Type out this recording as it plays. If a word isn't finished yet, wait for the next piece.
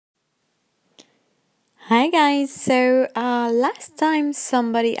Hi guys. Last time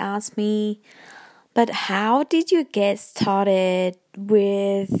somebody asked me, but how did you get started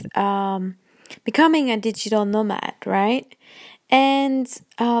with becoming a digital nomad, right? And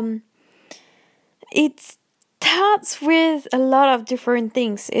it starts with a lot of different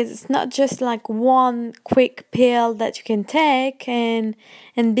things. It's not just like one quick pill that you can take and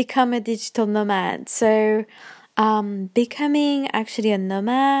become a digital nomad. Becoming actually a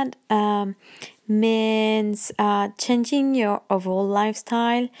nomad means changing your overall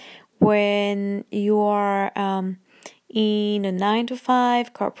lifestyle when you are in a 9 to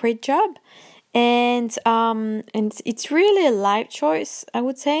 5 corporate job, and it's really a life choice, I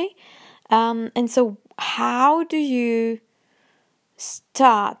would say. How do you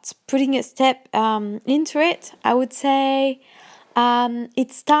start putting a step into it? I would say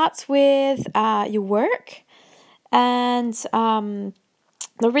it starts with your work, and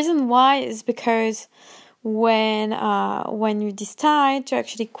the reason why is because when you decide to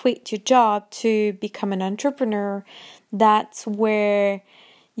actually quit your job to become an entrepreneur, that's where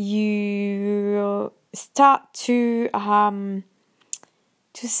you start to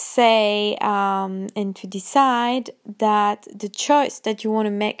say and to decide that the choice that you want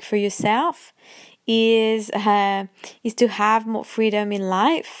to make for yourself is to have more freedom in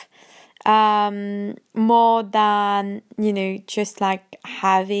life, more than just like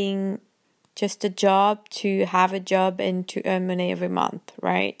having just a job to have a job and to earn money every month,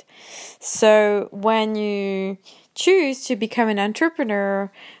 right? So when you choose to become an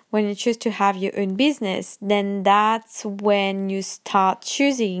entrepreneur, when you choose to have your own business, then that's when you start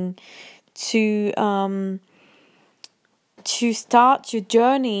choosing to start your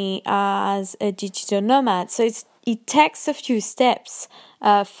journey as a digital nomad. So it takes a few steps.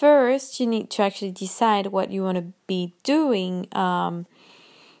 First, you need to actually decide what you want to be doing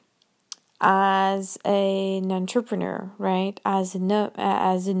as an entrepreneur, right? As a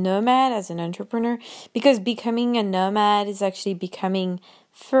nomad, as an entrepreneur, because becoming a nomad is actually becoming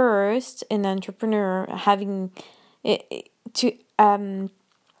first an entrepreneur, having to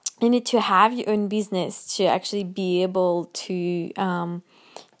you need to have your own business to actually be able to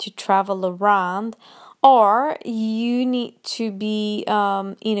travel around, or you need to be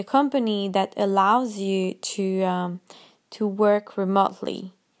in a company that allows you to work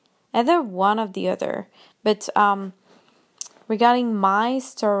remotely. Either one of the other. But regarding my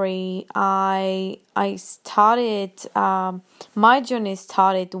story, I started my journey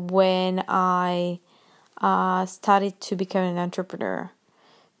started when I started to become an entrepreneur,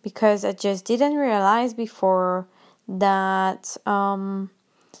 because I just didn't realize before that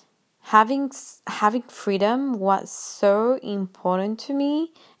having freedom was so important to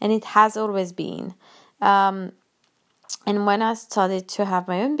me, and it has always been. And when I started to have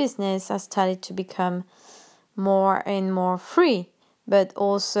my own business, I started to become more and more free, but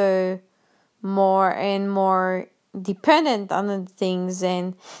also more and more dependent on the things.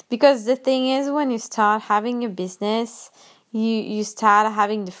 And because the thing is, when you start having a business, you start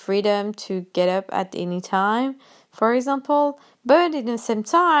having the freedom to get up at any time, for example, but at the same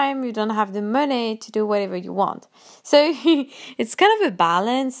time you don't have the money to do whatever you want. So it's kind of a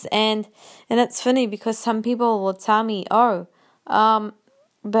balance, and that's funny because some people will tell me, but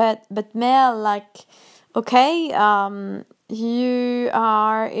Mel, like, okay, you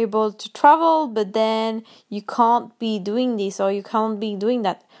are able to travel, but then you can't be doing this or you can't be doing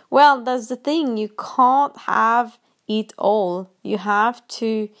that. Well, that's the thing, you can't have it all. You have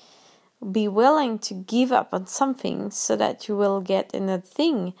to be willing to give up on something so that you will get another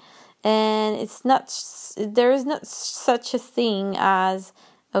thing. And there is not such a thing as,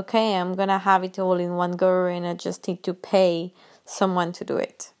 okay, I'm gonna have it all in one go and I just need to pay someone to do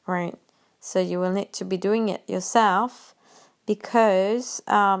it, right? So you will need to be doing it yourself, because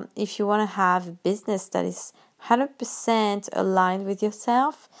if you want to have a business that is 100% aligned with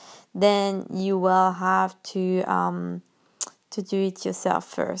yourself, then you will have to do it yourself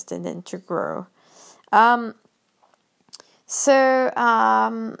first and then to grow. So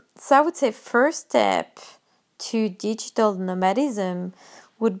I would say first step to digital nomadism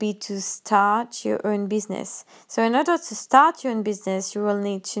would be to start your own business. So in order to start your own business, you will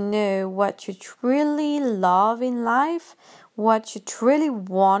need to know what you truly love in life, what you truly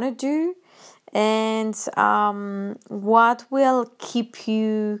want to do, and what will keep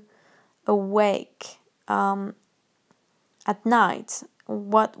you awake at night,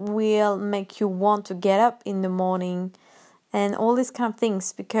 what will make you want to get up in the morning, and all these kind of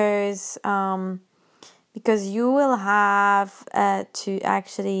things, because you will have to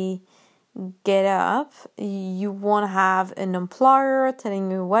actually get up. You won't have an employer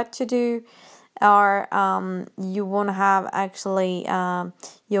telling you what to do, or you won't have actually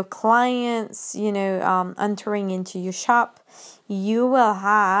your clients, entering into your shop. You will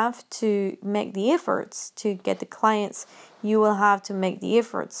have to make the efforts to get the clients. You will have to make the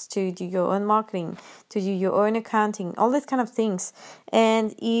efforts to do your own marketing, to do your own accounting, all these kind of things.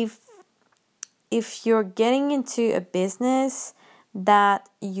 And if you're getting into a business that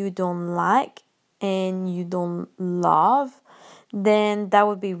you don't like and you don't love, then that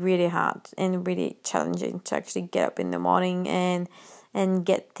would be really hard and really challenging to actually get up in the morning and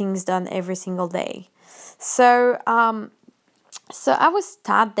get things done every single day. So I was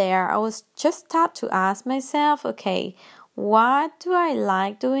start there. I was just start to ask myself, okay, what do I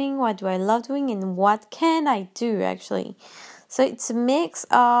like doing? What do I love doing? And what can I do actually? So it's a mix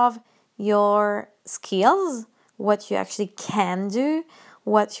of your skills, what you actually can do,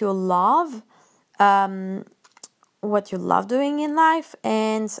 what you love, doing in life,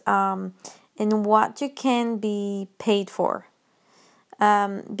 and what you can be paid for.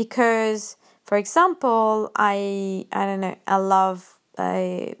 Because, for example, I don't know, I love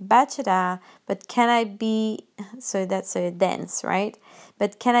a bachata, but can I be, so that's a dance, right?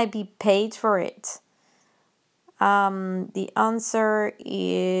 But can I be paid for it? The answer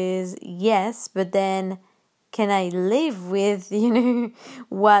is yes, but then can I live with,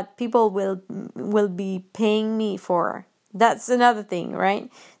 what people will be paying me for? That's another thing, right?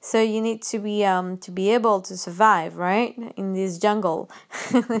 So you need to be able to survive, right, in this jungle.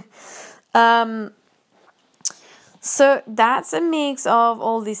 So that's a mix of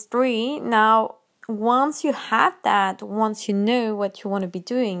all these three. Now, once you have that, once you know what you want to be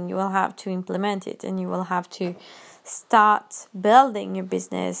doing, you will have to implement it, and you will have to start building your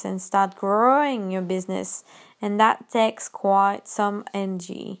business and start growing your business. And that takes quite some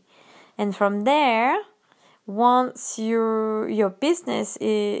energy. And from there, once your business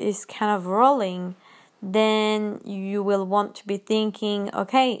is kind of rolling, then you will want to be thinking,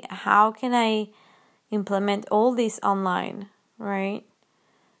 okay, how can I implement all this online, right?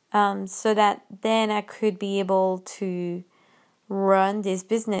 So that then I could be able to run this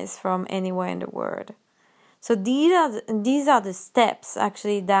business from anywhere in the world. So these are the steps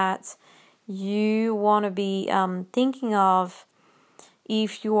actually that you want to be thinking of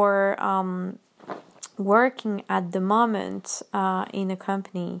if you're working at the moment in a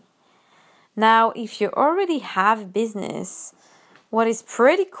company. Now, if you already have a business, what is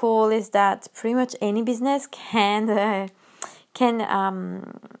pretty cool is that pretty much any business can be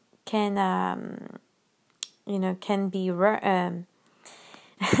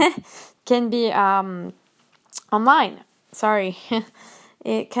can be online. Sorry.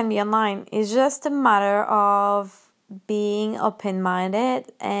 It can be online. It's just a matter of being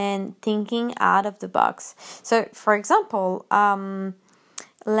open-minded and thinking out of the box. So, for example,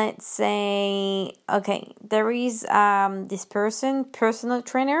 let's say, okay, there is this personal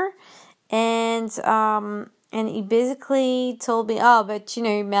trainer, and he basically told me, oh, but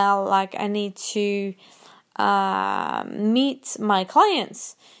Mel, like I need to meet my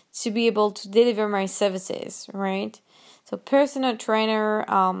clients to be able to deliver my services, right? So personal trainer,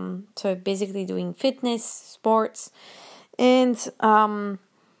 so basically doing fitness, sports, and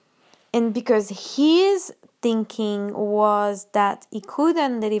because his thinking was that he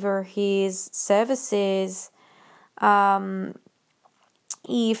couldn't deliver his services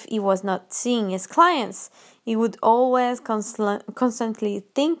if he was not seeing his clients. He would always constantly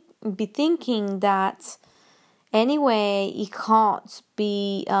be thinking that anyway he can't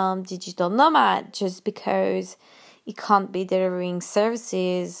be digital nomad just because he can't be delivering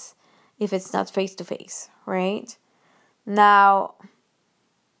services if it's not face-to-face, right? Now,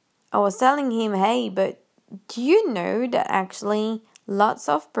 I was telling him, hey, but do you know that actually lots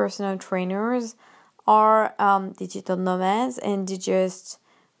of personal trainers are digital nomads, and they just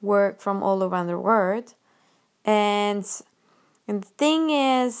work from all around the world? And the thing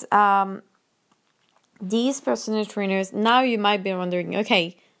is, these personal trainers, now you might be wondering,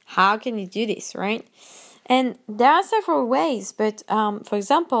 okay, how can you do this, right? And there are several ways, but for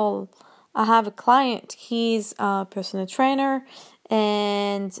example, I have a client, he's a personal trainer,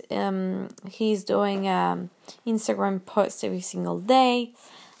 and he's doing Instagram posts every single day,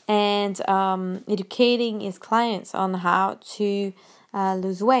 and educating his clients on how to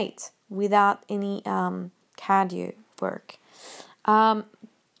lose weight without any cardio work. And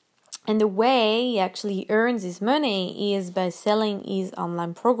the way he actually earns his money is by selling his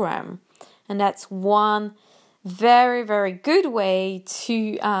online program. And that's one very, very good way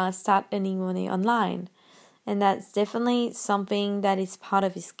to start earning money online. And that's definitely something that is part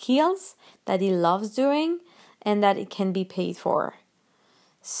of his skills, that he loves doing, and that it can be paid for.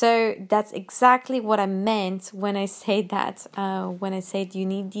 So that's exactly what I meant when I said that, when I said you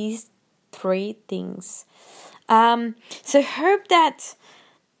need these 3 things. So hope that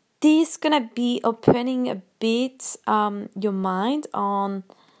this gonna be opening a bit your mind on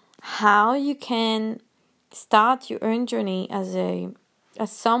how you can start your own journey as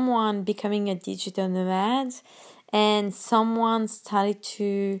someone becoming a digital nomad and someone starting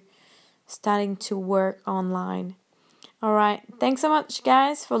to work online. All right. Thanks so much,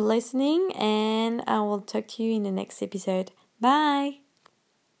 guys, for listening, and I will talk to you in the next episode. Bye.